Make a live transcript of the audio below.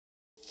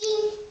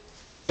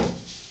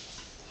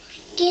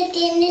que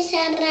tiene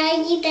esas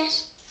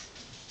rayitas.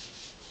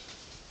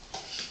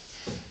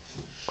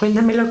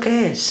 Cuéntame lo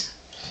que es.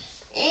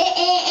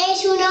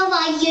 Es una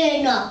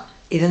ballena.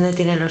 ¿Y dónde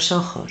tiene los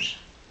ojos?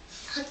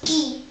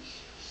 Aquí.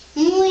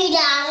 Muy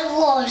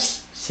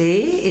largos.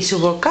 ¿Sí? ¿Y su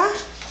boca?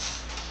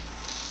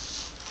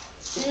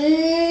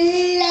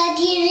 La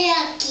tiene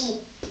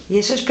aquí. ¿Y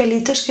esos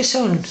pelitos qué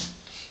son?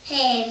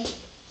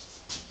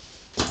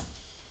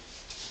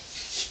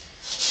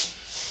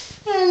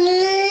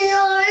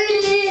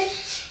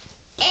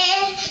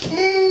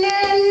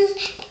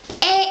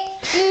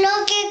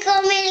 Lo que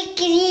come el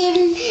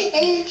krill,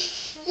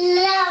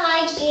 la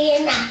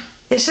ballena.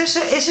 ¿Eso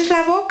es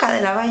la boca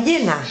de la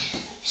ballena?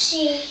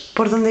 Sí.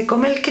 ¿Por donde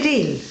come el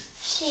krill?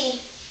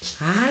 Sí.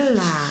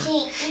 ¡Hala!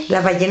 Sí.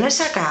 ¿La ballena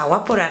saca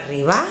agua por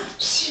arriba?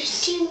 Sí,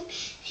 sí,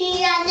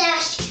 sí,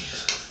 atrás.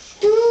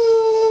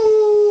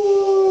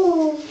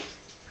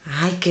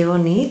 ¡Ay, qué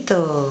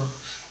bonito!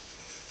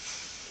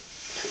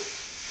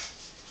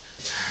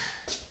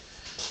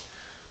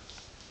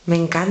 Me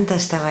encanta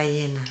esta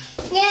ballena.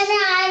 Y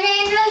ahora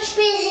haré los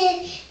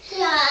peces.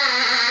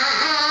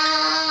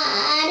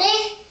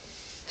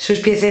 ¿Sus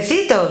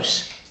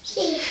piececitos?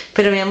 Sí.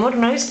 Pero mi amor,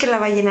 ¿no es que la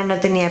ballena no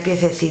tenía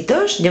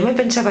piececitos? Yo me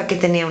pensaba que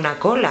tenía una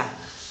cola.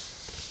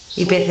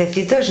 Y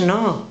piececitos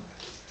no.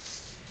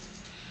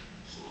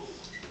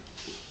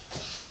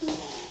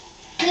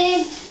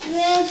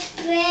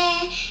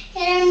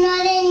 Pero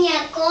no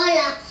tenía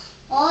cola.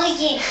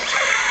 Oye.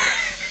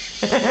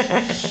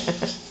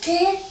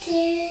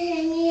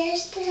 Tenía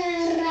esta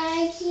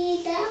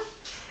rayita.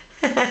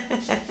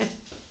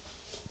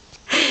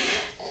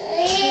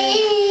 Y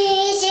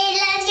se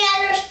la dio a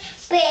los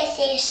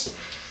peces.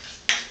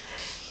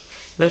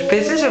 ¿Los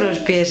peces o los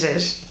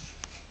pieses?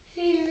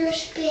 Los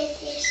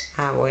peces.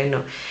 Ah,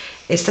 bueno.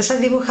 ¿Estás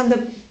dibujando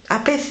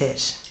a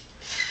peces?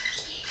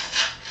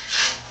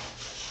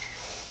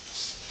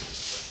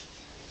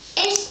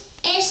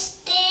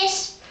 Este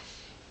es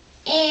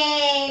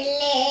el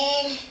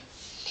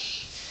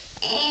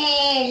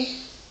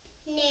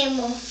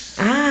Nemo.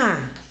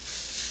 Ah.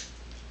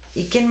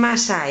 ¿Y quién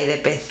más hay de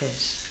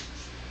peces?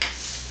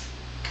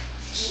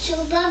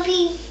 Su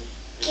papi,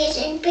 que es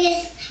el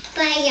pez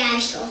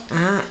payaso.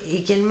 Ah,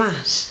 ¿y quién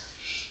más?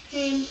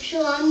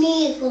 Su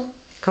amigo.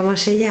 ¿Cómo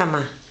se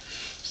llama?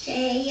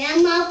 Se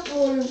llama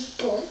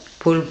Pulpo.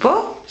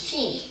 ¿Pulpo?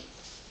 Sí.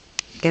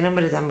 Qué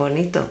nombre tan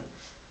bonito.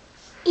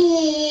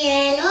 Y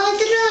el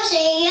otro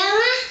se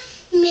llama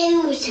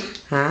Medusa.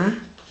 Ah.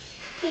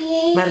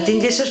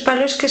 Martín, ¿y esos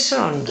palos qué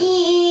son?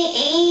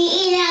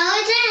 Y la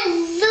otra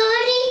es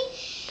Dory.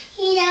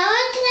 Y la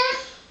otra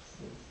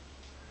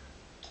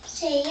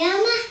se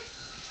llama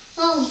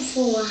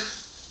Ánfora.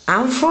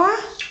 ¿Ánfora?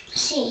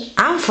 Sí.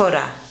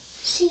 ¿Ánfora?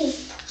 Sí.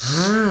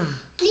 Ah.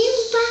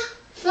 Limpa,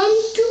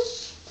 fontu,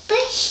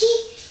 pexi,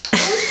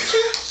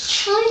 ocho,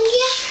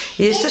 olia.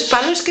 ¿Y estos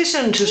palos qué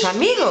son? ¿Sus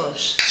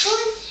amigos?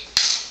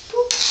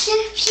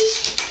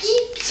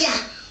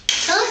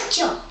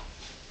 Ocho.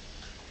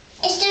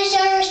 Estos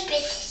son los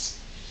peces.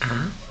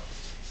 Ah.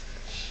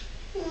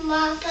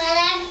 Va a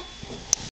parar.